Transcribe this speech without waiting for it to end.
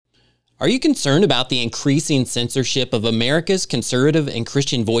Are you concerned about the increasing censorship of America's conservative and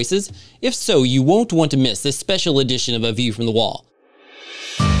Christian voices? If so, you won't want to miss this special edition of A View from the Wall.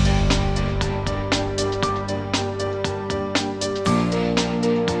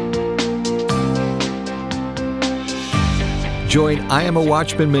 Join I Am a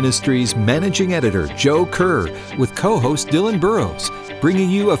Watchman Ministries Managing Editor Joe Kerr with co-host Dylan Burrows, bringing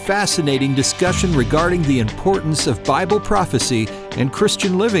you a fascinating discussion regarding the importance of Bible prophecy and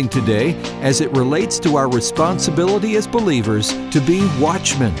Christian living today as it relates to our responsibility as believers to be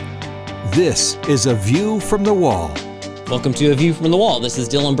watchmen. This is A View from the Wall. Welcome to A View from the Wall. This is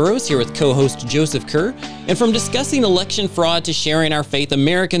Dylan Burrows here with co-host Joseph Kerr. And from discussing election fraud to sharing our faith,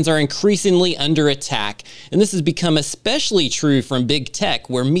 Americans are increasingly under attack. And this has become especially true from big tech,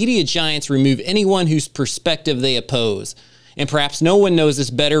 where media giants remove anyone whose perspective they oppose. And perhaps no one knows this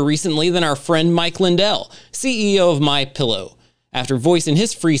better recently than our friend Mike Lindell, CEO of MyPillow. After voicing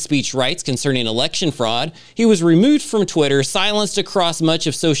his free speech rights concerning election fraud, he was removed from Twitter, silenced across much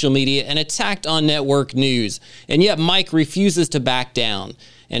of social media, and attacked on network news. And yet Mike refuses to back down.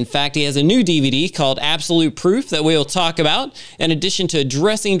 In fact, he has a new DVD called Absolute Proof that we will talk about, in addition to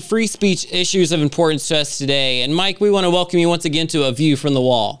addressing free speech issues of importance to us today. And Mike, we want to welcome you once again to A View from the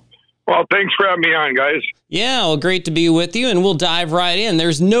Wall. Well, thanks for having me on, guys. Yeah, well, great to be with you, and we'll dive right in.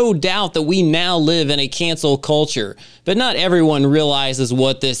 There's no doubt that we now live in a cancel culture, but not everyone realizes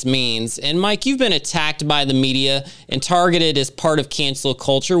what this means. And Mike, you've been attacked by the media and targeted as part of cancel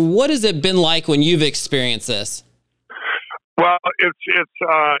culture. What has it been like when you've experienced this? Well, it's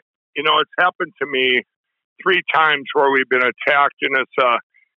happened to me 3 times where we've been attacked, and it's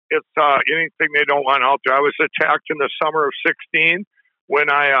anything they don't want out there. I was attacked in the summer of 2016. When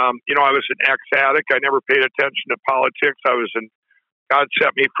I was an ex-addict. I never paid attention to politics. God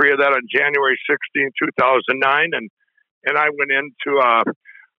set me free of that on January 16, 2009. And I went into,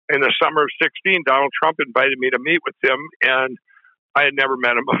 in the summer of 2016, Donald Trump invited me to meet with him. And I had never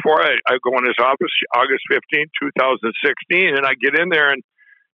met him before. I go in his office, August 15, 2016. And I get in there and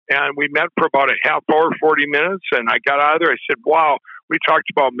we met for about a half hour, 40 minutes. And I got out of there. I said, wow, we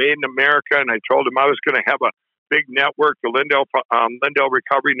talked about Made in America. And I told him I was going to have a big network, the Lindell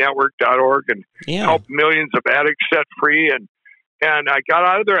Recovery Network.org, and help millions of addicts set free. And I got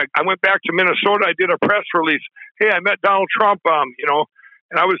out of there. I went back to Minnesota. I did a press release. Hey, I met Donald Trump, and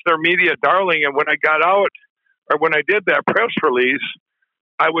I was their media darling. And when I got out, or when I did that press release,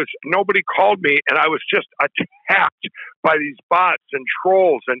 nobody called me, and I was just attacked by these bots and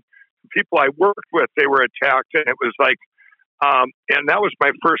trolls and people I worked with. They were attacked, and it was like, and that was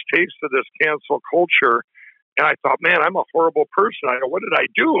my first taste of this cancel culture. And I thought, man, I'm a horrible person. I go, what did I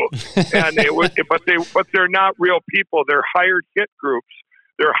do? And but they're not real people. They're hired hit groups.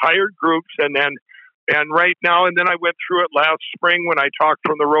 They're hired groups. And right now, and then I went through it last spring when I talked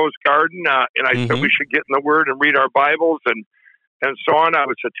from the Rose Garden, and I said we should get in the Word and read our Bibles and so on. I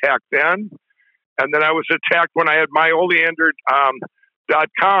was attacked then, and then I was attacked when I had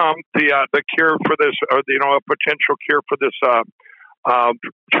myoleander.com, the cure for this, or a potential cure for this.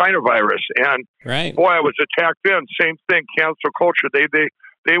 China virus, and boy, I was attacked then. Same thing, cancel culture.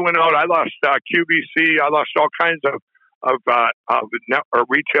 They went out. I lost QVC. I lost all kinds of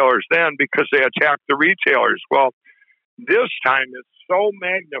retailers then because they attacked the retailers. Well, this time it's so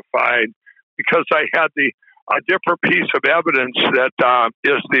magnified because I had a different piece of evidence that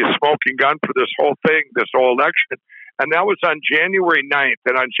is the smoking gun for this whole thing, this whole election, and that was on January 9th,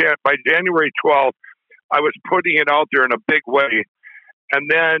 and by January 12th, I was putting it out there in a big way. And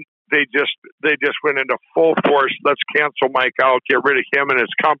then they just went into full force. Let's cancel Mike out, get rid of him and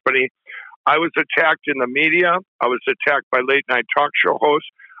his company. I was attacked in the media. I was attacked by late night talk show hosts.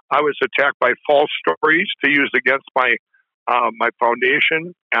 I was attacked by false stories to use against my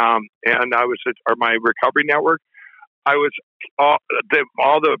foundation, and I was my recovery network. I was all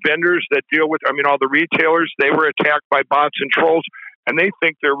the vendors that deal with. all the retailers. They were attacked by bots and trolls, and they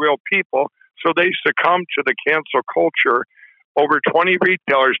think they're real people, so they succumb to the cancel culture. Over 20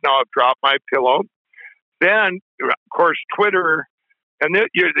 retailers now have dropped MyPillow. Then, of course, Twitter, and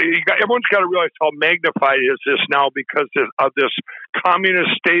everyone's got to realize how magnified is this now because of this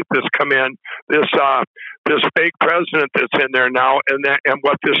communist state that's come in, this fake president that's in there now, and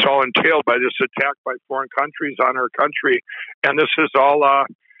what this all entailed by this attack by foreign countries on our country. And this is all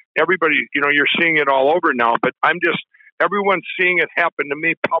everybody. You're seeing it all over now. But everyone's seeing it happen to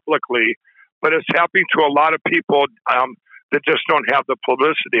me publicly, but it's happening to a lot of people. That just don't have the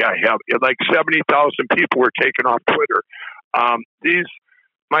publicity I have. Like 70,000 people were taken off Twitter. They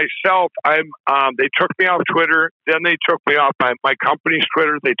took me off Twitter. Then they took me off my company's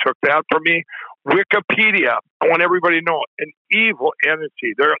Twitter. They took that from me. Wikipedia, I want everybody to know, an evil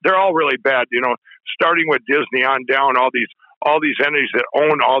entity. They're all really bad, starting with Disney on down, all these entities that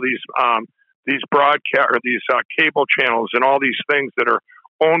own all these broadcast or these cable channels and all these things that are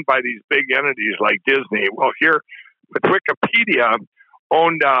owned by these big entities like Disney. Well, here with Wikipedia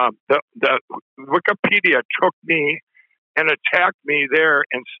owned the Wikipedia took me and attacked me there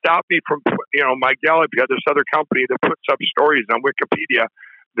and stopped me from, Mike Lindell, this other company that puts up stories on Wikipedia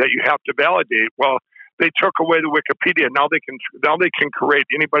that you have to validate. Well, they took away the Wikipedia. Now they can create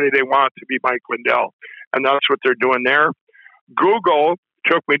anybody they want to be Mike Lindell, and that's what they're doing there. Google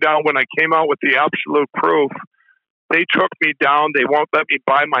took me down when I came out with the absolute proof. They took me down. They won't let me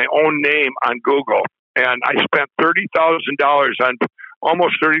buy my own name on Google, and I spent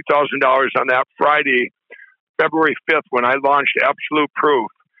almost $30,000 on that Friday, February 5th, when I launched Absolute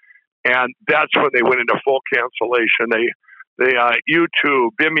Proof, and that's when they went into full cancellation. They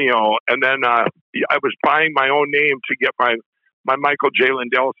YouTube, Vimeo, and then I was buying my own name to get my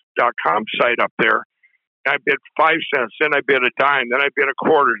MichaelJLindell.com site up there. I bid 5 cents, then I bid a dime, then I bid a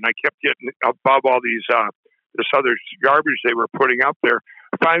quarter, and I kept getting above all these this other garbage they were putting up there.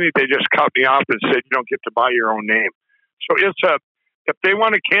 Finally, they just cut me off and said, "You don't get to buy your own name." So if they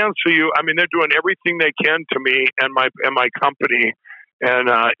want to cancel you, I mean, they're doing everything they can to me and my company, and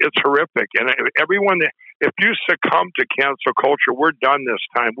it's horrific. And everyone, if you succumb to cancel culture, we're done this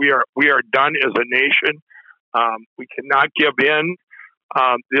time. We are done as a nation. We cannot give in.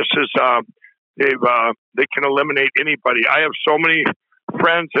 This is they can eliminate anybody. I have so many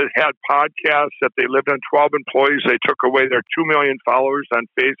friends that had podcasts that they lived on 12 employees. They took away their 2 million followers on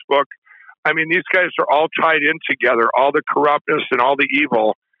Facebook. I mean, these guys are all tied in together, all the corruptness and all the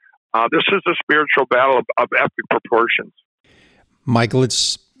evil. This is a spiritual battle of epic proportions. Michael,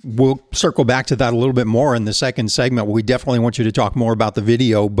 we'll circle back to that a little bit more in the second segment. We definitely want you to talk more about the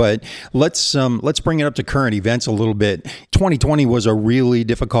video, but let's bring it up to current events a little bit. 2020 was a really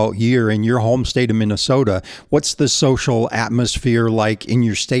difficult year in your home state of Minnesota. What's the social atmosphere like in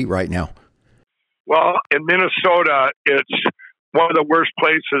your state right now? Well, in Minnesota, it's one of the worst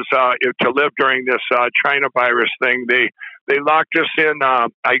places to live during this China virus thing. They locked us in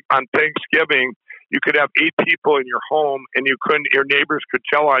on Thanksgiving. You could have 8 people in your home, and your neighbors could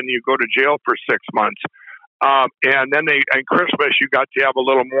tell on you, go to jail for 6 months. And then on Christmas, you got to have a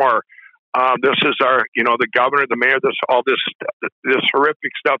little more. This is the governor, the mayor, this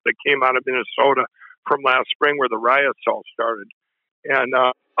horrific stuff that came out of Minnesota from last spring where the riots all started. And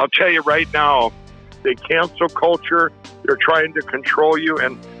I'll tell you right now, they cancel culture. They're trying to control you.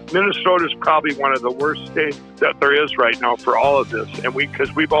 And Minnesota is probably one of the worst states that there is right now for all of this. And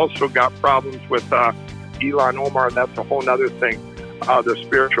because we've also got problems with Ilhan Omar, and that's a whole other thing, the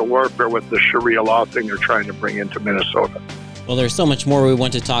spiritual warfare with the Sharia law thing they're trying to bring into Minnesota. Well, there's so much more we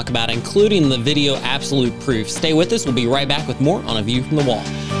want to talk about, including the video Absolute Proof. Stay with us. We'll be right back with more on A View from the Wall.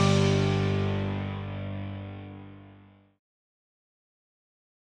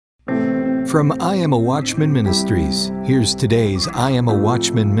 From I Am a Watchman Ministries, here's today's I Am a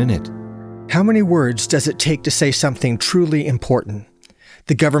Watchman Minute. How many words does it take to say something truly important?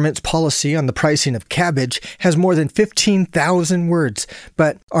 The government's policy on the pricing of cabbage has more than 15,000 words,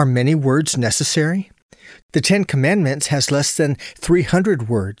 but are many words necessary? The 10 Commandments has less than 300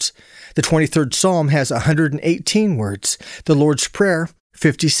 words. The 23rd Psalm has 118 words. The Lord's Prayer,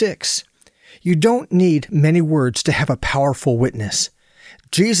 56. You don't need many words to have a powerful witness.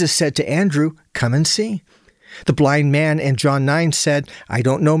 Jesus said to Andrew, "Come and see." The blind man in John 9 said, "I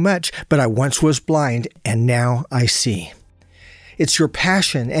don't know much, but I once was blind, and now I see." It's your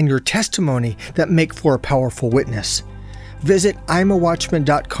passion and your testimony that make for a powerful witness. Visit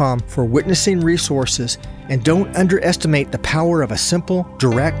imawatchman.com for witnessing resources, and don't underestimate the power of a simple,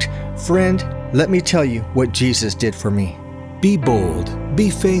 direct, "Friend, let me tell you what Jesus did for me." Be bold, be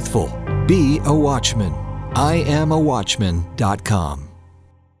faithful, be a watchman. IamAWatchman.com.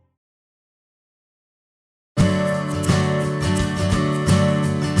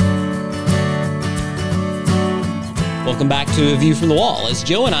 Welcome back to A View from the Wall. As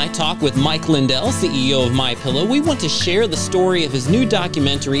Joe and I talk with Mike Lindell, CEO of MyPillow, we want to share the story of his new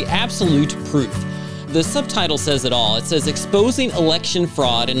documentary, Absolute Proof. The subtitle says it all. It says, "Exposing election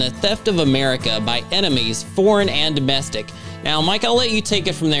fraud and the theft of America by enemies, foreign and domestic." Now, Mike, I'll let you take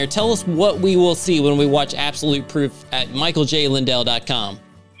it from there. Tell us what we will see when we watch Absolute Proof at michaeljlindell.com.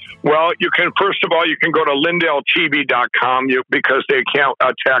 Well, first of all, you can go to lindelltv.com because they can't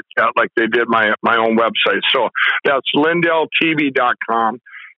attack that like they did my own website. So that's lindelltv.com.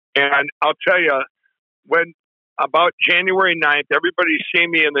 And I'll tell you, when about January 9th, everybody's seen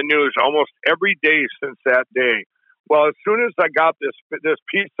me in the news almost every day since that day. Well, as soon as I got this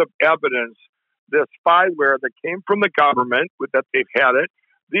piece of evidence this spyware that came from the government, that they've had it.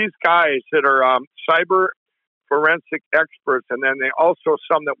 These guys that are cyber forensic experts, and then they also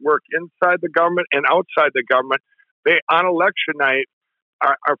some that work inside the government and outside the government. They on election night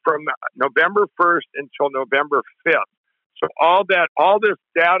are from November 1st until November 5th. So all this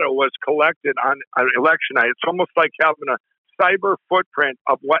data was collected on election night. It's almost like having a cyber footprint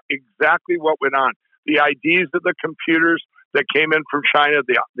of exactly what went on. The IDs of the computers that came in from China,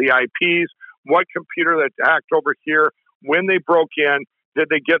 the IPs, what computer that hacked over here, when they broke in, did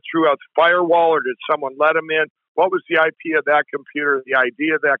they get through a firewall or did someone let them in? What was the IP of that computer, the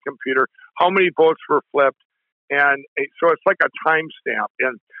ID of that computer? How many votes were flipped? And so it's like a timestamp.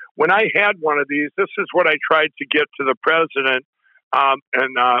 And when I had one of these, this is what I tried to get to the president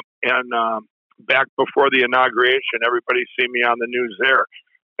back before the inauguration. Everybody see me on the news there.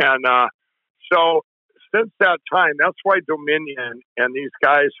 And so since that time, that's why Dominion and these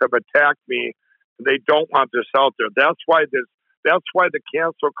guys have attacked me. They don't want this out there. That's why the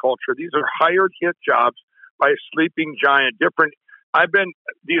cancel culture. These are hired hit jobs by a sleeping giant.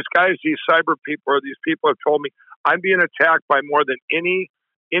 These guys, these cyber people, or these people have told me I'm being attacked by more than anything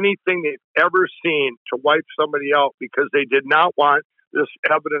they've ever seen to wipe somebody out because they did not want this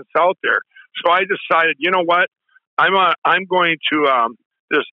evidence out there. So I decided, you know what? I'm going to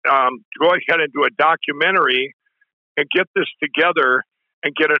go ahead and do a documentary and get this together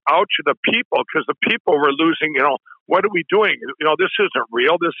and get it out to the people, because the people were losing, what are we doing? This isn't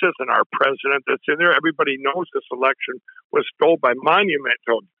real. This isn't our president that's in there. Everybody knows this election was stole by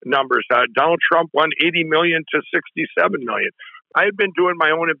monumental numbers. Donald Trump won 80 million to 67 million. I had been doing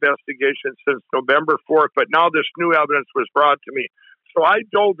my own investigation since November 4th, but now this new evidence was brought to me. So I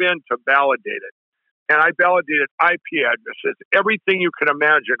dove in to validate it. And I validated IP addresses, everything you can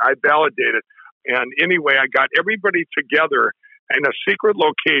imagine, I validated. And anyway, I got everybody together in a secret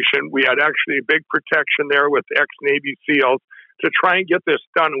location. We had actually a big protection there with ex-Navy SEALs to try and get this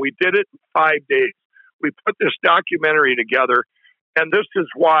done. We did it in 5 days. We put this documentary together, and this is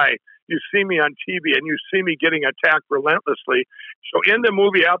why you see me on TV and you see me getting attacked relentlessly. So in the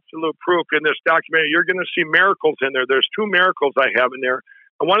movie Absolute Proof, in this documentary, you're going to see miracles in there. There's 2 miracles I have in there.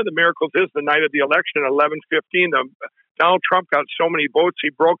 And one of the miracles is the night of the election at 11:15. Donald Trump got so many votes, he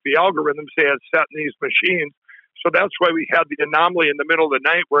broke the algorithms they had set in these machines. So that's why we had the anomaly in the middle of the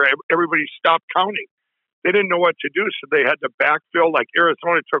night where everybody stopped counting. They didn't know what to do, so they had to backfill. Like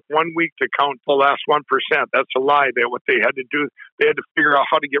Arizona took 1 week to count the last 1%. That's a lie. What they had to do, they had to figure out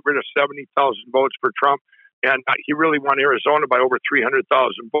how to get rid of 70,000 votes for Trump, and he really won Arizona by over 300,000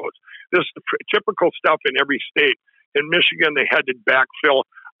 votes. This is typical stuff in every state. In Michigan, they had to backfill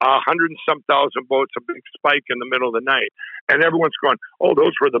 100 and some thousand votes, a big spike in the middle of the night. And everyone's going, oh,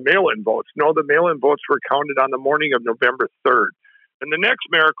 those were the mail-in votes. No, the mail-in votes were counted on the morning of November 3rd. And the next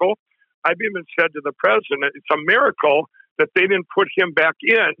miracle, I've even said to the president, it's a miracle that they didn't put him back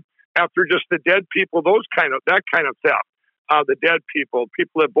in after just the dead people, that kind of theft. The dead people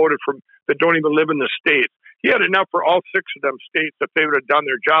that voted that don't even live in the states. He had enough for all 6 of them states if they would have done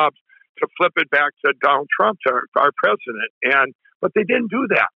their jobs to flip it back to Donald Trump, to our president. But they didn't do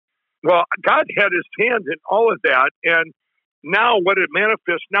that. Well, God had his hands in all of that. And now what it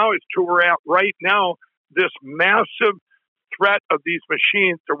manifests now is to where we're at right now, this massive threat of these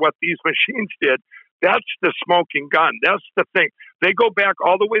machines, or what these machines did. That's the smoking gun. That's the thing. They go back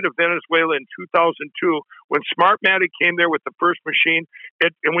all the way to Venezuela in 2002 when Smartmatic came there with the first machine.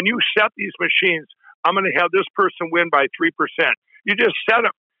 And when you set these machines, I'm going to have this person win by 3%. You just set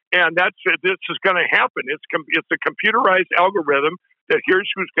them. And this is going to happen. It's a computerized algorithm that here's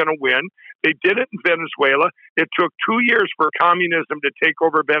who's going to win. They did it in Venezuela. It took 2 years for communism to take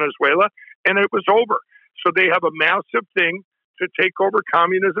over Venezuela, and it was over. So they have a massive thing to take over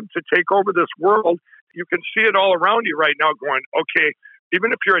communism, to take over this world. You can see it all around you right now going, okay,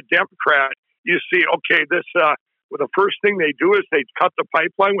 even if you're a Democrat, you see, okay, the first thing they do is they cut the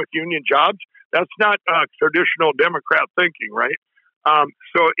pipeline with union jobs. That's not traditional Democrat thinking, right?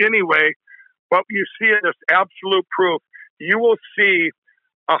 So anyway, what you see in this absolute proof, you will see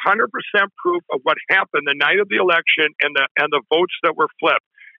 100% proof of what happened the night of the election and the votes that were flipped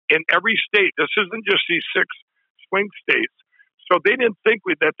in every state. This isn't just these 6 swing states. So they didn't think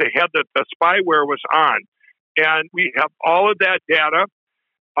that they had the spyware was on, and we have all of that data,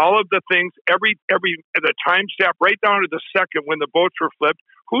 all of the things, the timestamp right down to the second when the votes were flipped,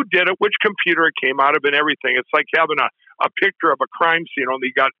 who did it, which computer it came out of, and everything. It's like having a picture of a crime scene,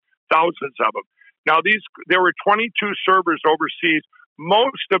 only got thousands of them. Now, there were 22 servers overseas.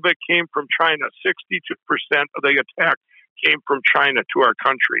 Most of it came from China. 62% of the attack came from China to our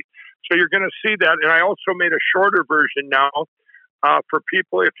country. So you're going to see that. And I also made a shorter version now for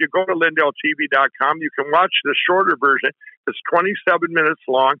people, if you go to LindellTV.com, you can watch the shorter version. It's 27 minutes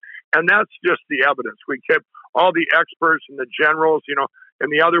long, and that's just the evidence. We kept all the experts and the generals,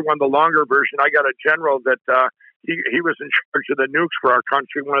 and the other one, the longer version, I got a general that he was in charge of the nukes for our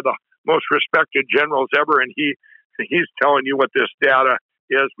country, one of the most respected generals ever, and he's telling you what this data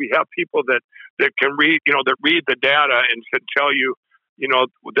is. We have people that can read, that read the data and can tell you,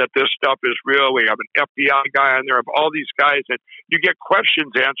 that this stuff is real. We have an FBI guy on there, of all these guys, and you get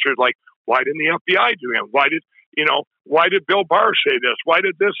questions answered like, why didn't the FBI do it? Why did Bill Barr say this? Why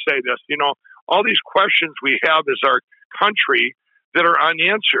did this say this? All these questions we have as our country that are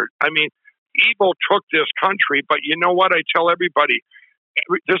unanswered. I mean, evil took this country, but you know what? I tell everybody,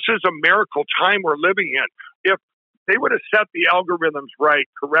 this is a miracle time we're living in. If they would have set the algorithms right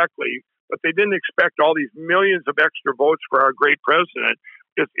correctly, but they didn't expect all these millions of extra votes for our great president.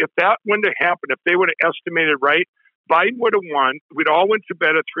 If that wouldn't have happened, if they would have estimated right, Biden would have won. We'd all went to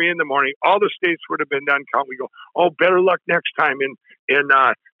bed at 3 a.m. All the states would have been done counting. We go, oh, better luck next time in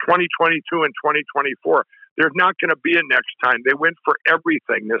 2022 and 2024. There's not going to be a next time. They went for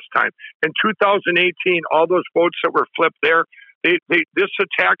everything this time. In 2018, all those votes that were flipped there, this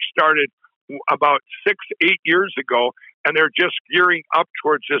attack started about 6-8 years ago, and they're just gearing up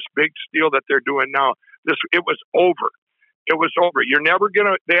towards this big steal that they're doing now. It was over. It was over. You're never going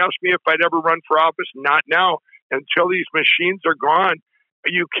to, they asked me if I'd ever run for office. Not now. Until these machines are gone,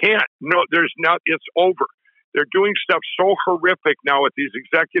 you can't. No, there's not, it's over. They're doing stuff so horrific now with these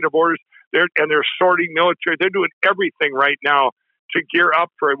executive orders. They're sorting military. They're doing everything right now to gear up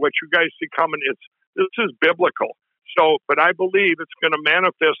for what you guys see coming. This is biblical. So, but I believe it's going to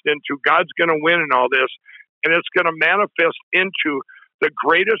manifest into God's going to win in all this. And it's going to manifest into the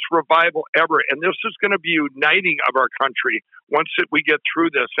greatest revival ever. And this is going to be uniting of our country once we get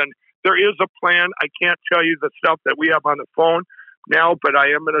through this. And there is a plan. I can't tell you the stuff that we have on the phone now, but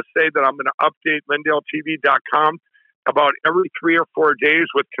I am going to say that I'm going to update LindellTV.com about every 3 or 4 days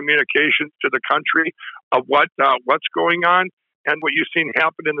with communications to the country of what's going on and what you've seen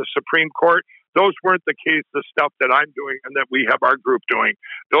happen in the Supreme Court. Those weren't the stuff that I'm doing and that we have our group doing.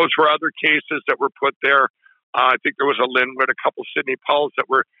 Those were other cases that were put there. I think there was a Linwood, a couple Sidney Pauls that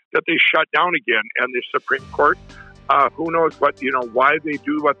they shut down again, and the Supreme Court. Who knows why they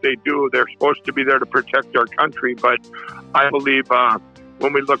do what they do? They're supposed to be there to protect our country, but I believe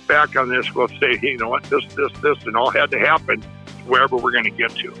when we look back on this, we'll say, hey, you know what, this, and all had to happen wherever we're going to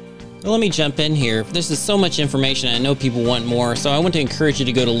get to. Well, let me jump in here. This is so much information. I know people want more, so I want to encourage you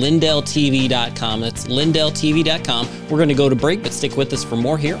to go to LindellTV.com. That's LindellTV.com. We're going to go to break, but stick with us for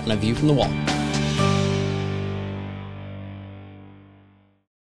more here on A View from the Wall.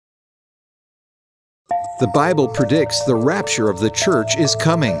 The Bible predicts the rapture of the church is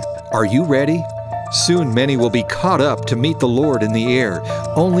coming. Are you ready? Soon many will be caught up to meet the Lord in the air.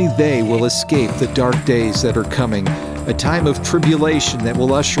 Only they will escape the dark days that are coming, a time of tribulation that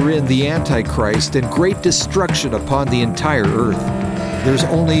will usher in the Antichrist and great destruction upon the entire earth. There's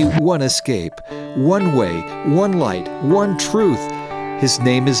only one escape, one way, one light, one truth. His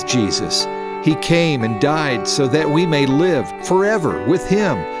name is Jesus. He came and died so that we may live forever with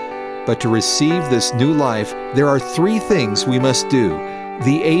Him. But to receive this new life, there are 3 things we must do,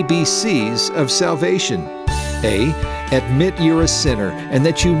 the ABCs of salvation. A, admit you're a sinner and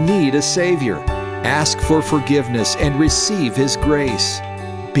that you need a Savior. Ask for forgiveness and receive His grace.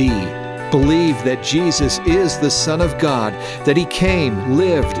 B, believe that Jesus is the Son of God, that He came,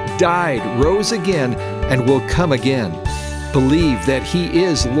 lived, died, rose again, and will come again. Believe that He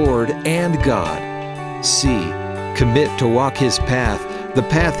is Lord and God. C, commit to walk His path, the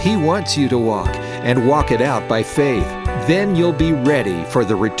path He wants you to walk, and walk it out by faith. Then you'll be ready for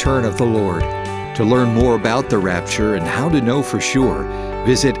the return of the Lord. To learn more about the rapture and how to know for sure,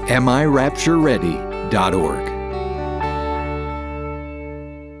 visit AmIRaptureReady.org.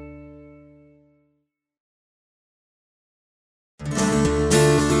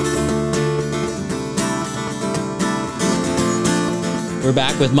 We're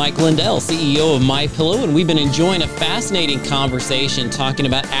back with Mike Lindell, CEO of MyPillow, and we've been enjoying a fascinating conversation talking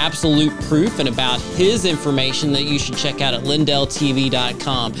about absolute proof and about his information that you should check out at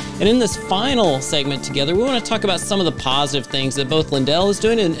LindellTV.com. And in this final segment together, we want to talk about some of the positive things that both Lindell is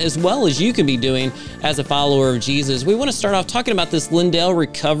doing and as well as you can be doing as a follower of Jesus. We want to start off talking about this Lindell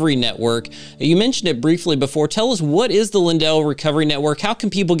Recovery Network. You mentioned it briefly before. Tell us, what is the Lindell Recovery Network? How can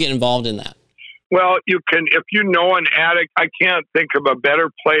people get involved in that? Well, you can, if you know an addict, I can't think of a better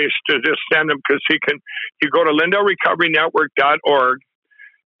place to just send them, because you go to LindellRecoveryNetwork.org,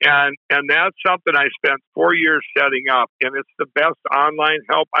 and that's something I spent 4 years setting up, and it's the best online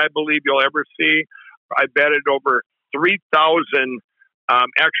help I believe you'll ever see. I vetted over 3,000.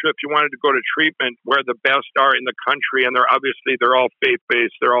 Actually, if you wanted to go to treatment, where the best are in the country, and they're all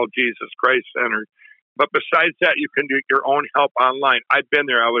faith-based, they're all Jesus Christ-centered. But besides that, you can do your own help online. I've been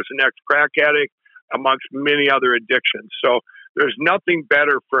there. I was an ex-crack addict amongst many other addictions. So there's nothing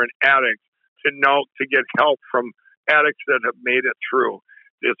better for an addict to get help from addicts that have made it through.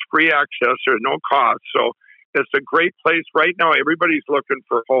 It's free access. There's no cost. So it's a great place right now. Everybody's looking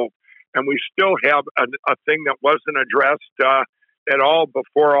for hope. And we still have a thing that wasn't addressed at all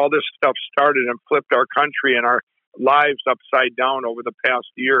before all this stuff started and flipped our country and our lives upside down over the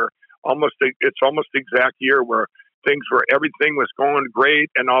past year. It's almost exact year where everything was going great,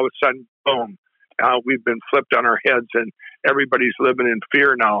 and all of a sudden, boom, we've been flipped on our heads, and everybody's living in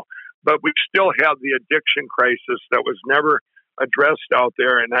fear now. But we still have the addiction crisis that was never addressed out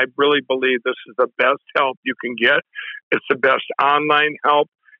there, and I really believe this is the best help you can get. It's the best online help.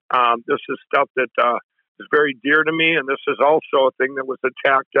 This is stuff that is very dear to me, and this is also a thing that was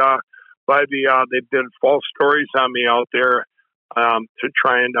attacked by they did false stories on me out there to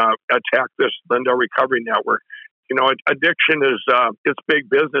try and attack this Lindell Recovery Network. You know, addiction is it's big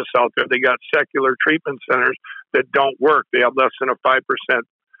business out there. They got secular treatment centers that don't work. They have less than a 5%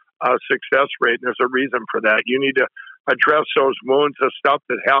 success rate, and there's a reason for that. You need to address those wounds of stuff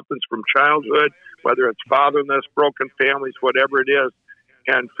that happens from childhood, whether it's fatherless, broken families, whatever it is,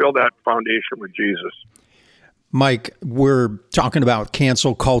 and fill that foundation with Jesus. Mike, we're talking about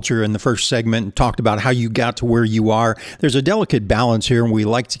cancel culture in the first segment and talked about how you got to where you are. There's a delicate balance here, and we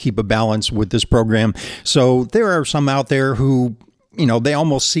like to keep a balance with this program. So there are some out there who, you know, they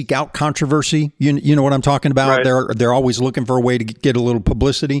almost seek out controversy. You know what I'm talking about? Right. They're always looking for a way to get a little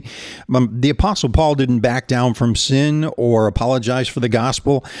publicity. The Apostle Paul didn't back down from sin or apologize for the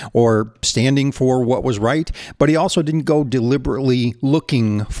gospel or standing for what was right, but he also didn't go deliberately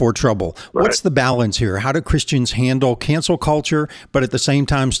looking for trouble. Right. What's the balance here? How do Christians handle cancel culture, but at the same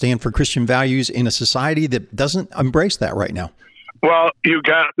time stand for Christian values in a society that doesn't embrace that right now? Well,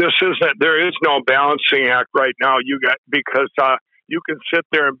 there is no balancing act right now. Because you can sit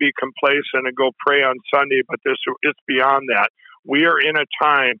there and be complacent and go pray on Sunday, but it's beyond that. We are in a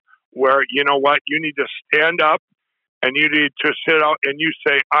time where, you know what, you need to stand up and you need to sit out and you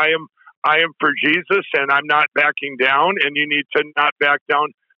say, I am for Jesus and I'm not backing down, and you need to not back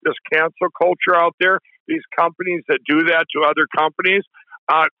down this cancel culture out there. These companies that do that to other companies,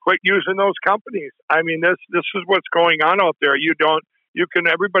 quit using those companies. I mean, this is what's going on out there.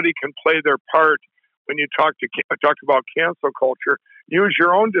 Everybody can play their part. When you talk about cancel culture, use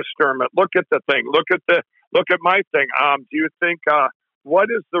your own discernment. Look at the thing. Look at my thing. Do you think what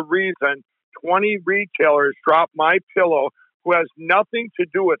is the reason 20 retailers drop my pillow who has nothing to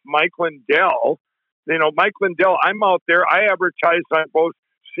do with Mike Lindell? You know, Mike Lindell. I'm out there. I advertise on both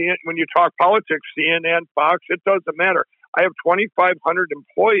CNN. When you talk politics, CNN, Fox, it doesn't matter. I have 2,500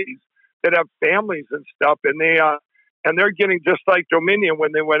 employees that have families and stuff, and they're getting just like Dominion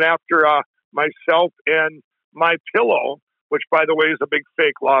when they went after myself and my pillow, which, by the way, is a big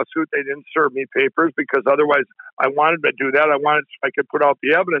fake lawsuit. They didn't serve me papers because otherwise I wanted to do that. I could put out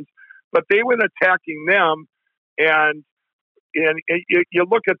the evidence, but they went attacking them. And you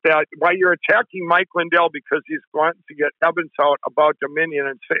look at that, why you're attacking Mike Lindell because he's wanting to get evidence out about Dominion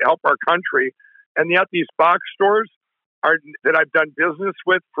and help our country. And yet these box stores that I've done business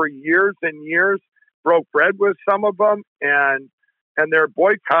with for years and years, broke bread with some of them, and they're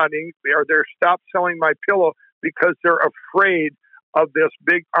boycotting, they're stopped selling my pillow because they're afraid of this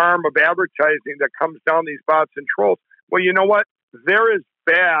big arm of advertising that comes down these bots and trolls. Well, you know what? They're as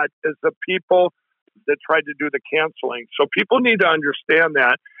bad as the people that tried to do the canceling. So people need to understand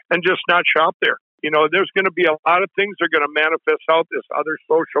that and just not shop there. You know, there's going to be a lot of things that are going to manifest out this other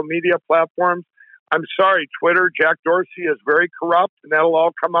social media platforms. I'm sorry, Twitter, Jack Dorsey is very corrupt, and that'll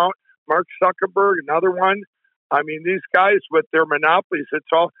all come out. Mark Zuckerberg, another one. I mean, these guys with their monopolies,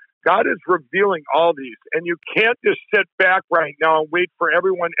 God is revealing all these. And you can't just sit back right now and wait for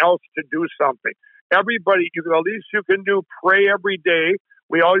everyone else to do something. Everybody, the least you can do, pray every day.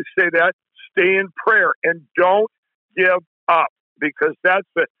 We always say that. Stay in prayer and don't give up, because that's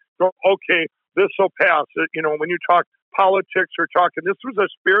okay, this will pass. You know, when you talk politics or this was a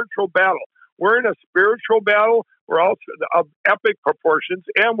spiritual battle. We're in a spiritual battle. We're also of epic proportions,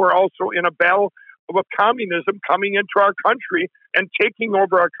 and we're also in a battle of communism coming into our country and taking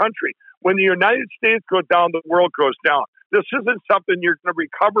over our country. When the United States goes down, the world goes down. This isn't something you're going to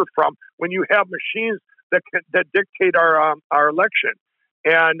recover from when you have machines that dictate our election.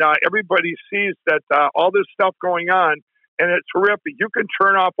 And everybody sees that all this stuff going on, and it's horrific. You can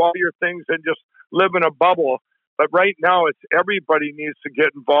turn off all your things and just live in a bubble. But right now, it's everybody needs to get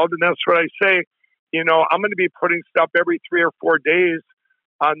involved. And that's what I say. I'm going to be putting stuff every 3 or 4 days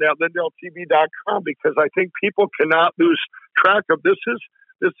on that LindellTV.com, because I think people cannot lose track of this.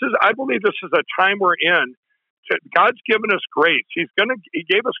 I believe this is a time we're in. God's given us grace. He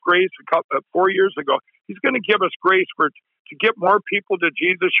gave us grace 4 years ago. He's going to give us grace to get more people to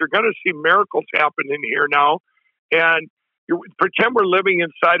Jesus. You're going to see miracles happen in here now. And pretend we're living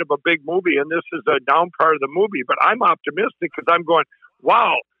inside of a big movie, and this is a down part of the movie. But I'm optimistic because I'm going,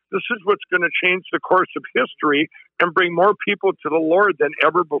 wow, this is what's going to change the course of history and bring more people to the Lord than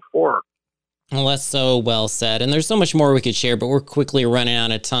ever before. Well, that's so well said. And there's so much more we could share, but we're quickly running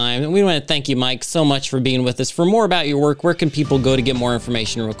out of time. And we want to thank you, Mike, so much for being with us. For more about your work, where can people go to get more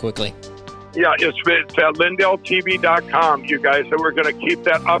information real quickly? Yeah, it's at LindellTV.com, you guys. And we're going to keep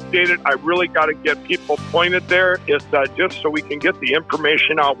that updated. I really got to get people pointed there. It's just so we can get the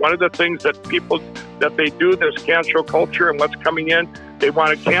information out. One of the things that they do, this cancel culture and what's coming in, they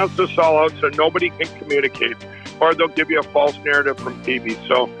want to cancel us all out so nobody can communicate. Or they'll give you a false narrative from TV.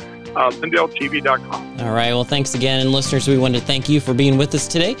 So LindellTV.com. All right. Well, thanks again. And listeners, we want to thank you for being with us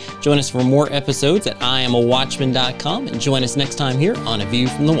today. Join us for more episodes at IamAWatchman.com, and join us next time here on A View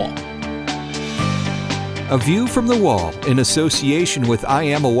from the Wall. A View from the Wall, in association with I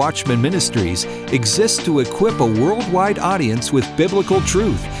Am a Watchman Ministries, exists to equip a worldwide audience with biblical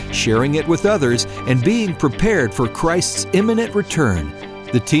truth, sharing it with others, and being prepared for Christ's imminent return.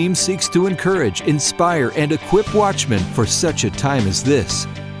 The team seeks to encourage, inspire, and equip watchmen for such a time as this.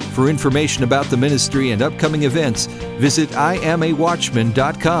 For information about the ministry and upcoming events, visit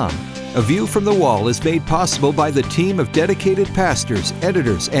IamAWatchman.com. A View from the Wall is made possible by the team of dedicated pastors,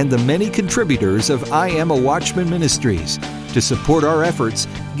 editors, and the many contributors of I Am a Watchman Ministries. To support our efforts,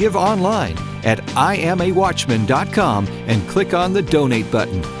 give online at IamAWatchman.com and click on the Donate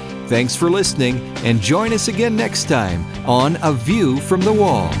button. Thanks for listening, and join us again next time on A View from the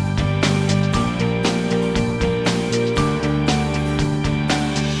Wall.